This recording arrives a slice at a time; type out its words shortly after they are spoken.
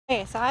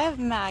Okay, so I have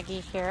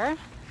Maggie here.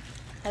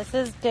 This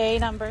is day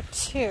number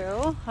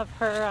 2 of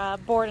her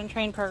board and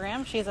train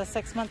program. She's a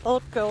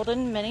 6-month-old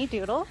golden mini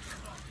doodle.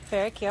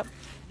 Very cute.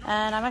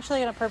 And I'm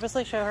actually going to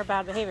purposely show her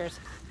bad behaviors.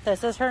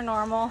 This is her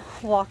normal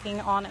walking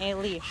on a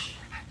leash.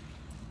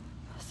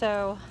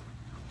 So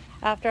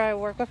after I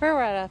work with her,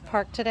 we're at a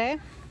park today.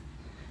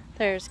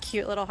 There's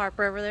cute little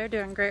Harper over there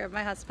doing great with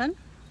my husband.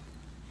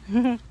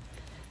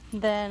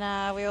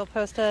 Then we will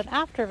post an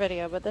after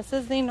video, but this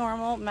is the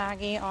normal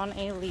Maggie on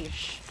a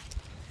leash.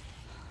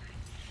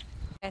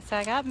 Okay, so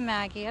I got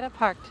Maggie at a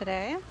park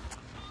today,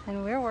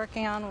 and we're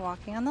working on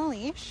walking on the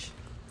leash.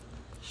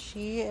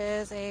 She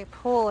is a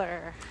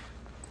puller,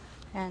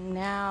 and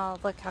now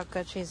look how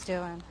good she's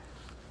doing.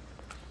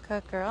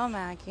 Good girl,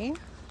 Maggie.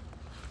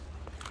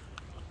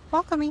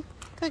 Walk me.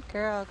 Good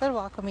girl. Good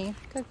walk me.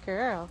 Good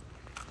girl.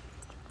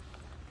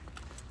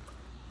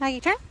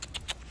 Maggie, turn.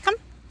 Come.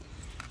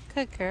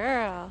 Good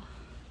girl.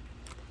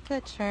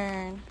 Good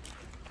turn.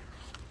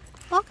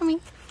 Walk me.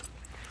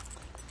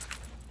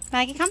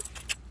 Maggie, come.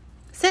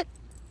 Sit.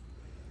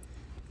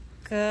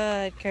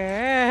 Good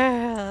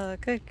girl.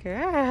 Good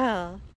girl.